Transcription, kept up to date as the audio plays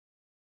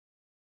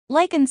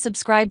Like and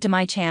subscribe to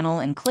my channel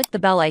and click the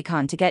bell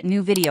icon to get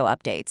new video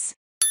updates.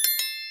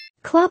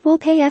 Klopp will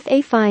pay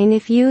FA fine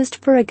if used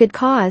for a good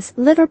cause.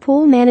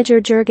 Liverpool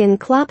manager Jurgen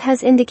Klopp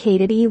has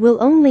indicated he will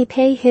only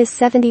pay his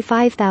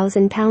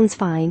 £75,000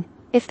 fine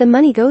if the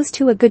money goes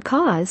to a good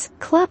cause.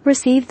 Klopp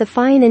received the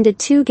fine and a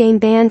 2-game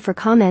ban for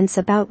comments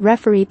about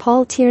referee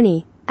Paul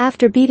Tierney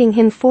after beating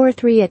him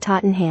 4-3 at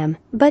Tottenham,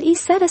 but he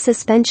said a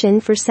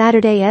suspension for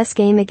Saturday's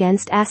game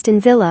against Aston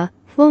Villa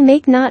will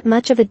make not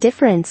much of a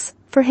difference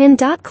for him.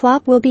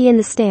 Klopp will be in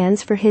the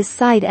stands for his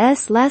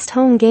side's last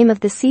home game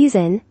of the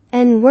season,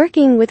 and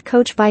working with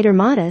coach Vitor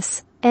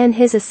Matas and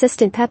his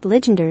assistant Pep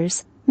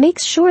Lijnders,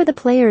 makes sure the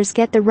players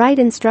get the right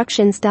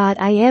instructions.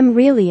 I am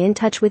really in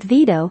touch with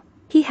Vito.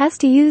 He has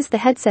to use the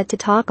headset to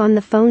talk on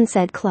the phone,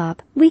 said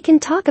Klopp. We can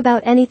talk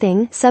about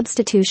anything,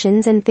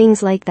 substitutions and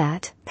things like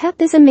that.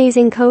 Pep is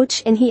amazing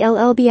coach and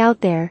he'll be out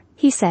there,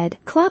 he said.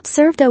 Klopp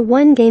served a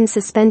 1-game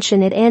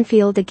suspension at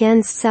Anfield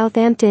against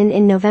Southampton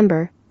in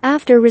November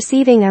after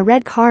receiving a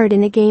red card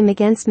in a game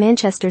against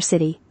Manchester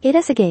City. It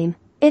is a game.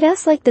 It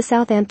is like the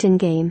Southampton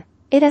game.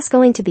 It is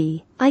going to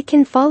be. I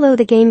can follow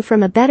the game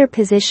from a better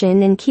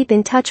position and keep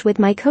in touch with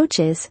my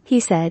coaches, he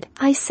said.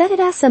 I said it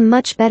as a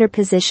much better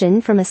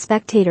position from a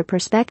spectator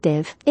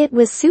perspective. It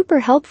was super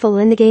helpful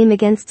in the game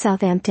against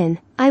Southampton.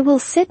 I will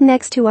sit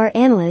next to our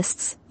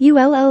analysts.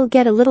 You'll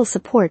get a little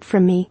support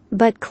from me.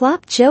 But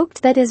Klopp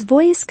joked that his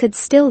voice could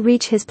still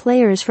reach his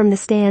players from the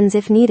stands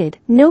if needed.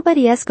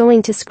 Nobody is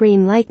going to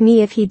scream like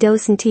me if he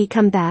doesn't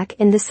come back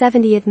in the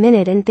 70th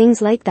minute and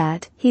things like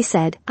that, he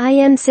said. I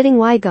am sitting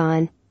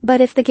gone. But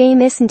if the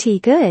game isn't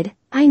good,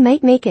 I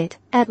might make it.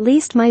 At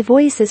least my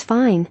voice is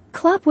fine.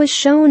 Klopp was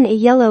shown a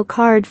yellow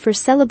card for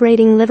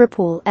celebrating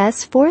Liverpool's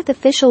 4th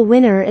official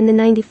winner in the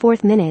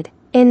 94th minute.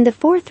 In the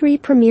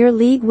 4-3 Premier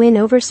League win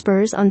over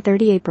Spurs on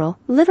 30 April,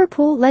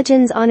 Liverpool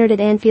legends honored at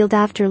Anfield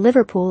after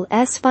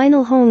Liverpool's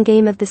final home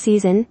game of the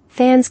season.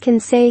 Fans can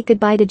say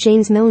goodbye to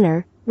James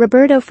Milner,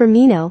 Roberto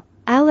Firmino,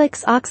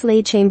 Alex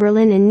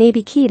Oxlade-Chamberlain and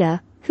Naby Keita,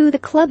 who the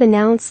club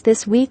announced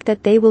this week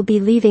that they will be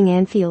leaving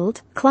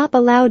Anfield. Klopp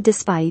allowed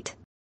despite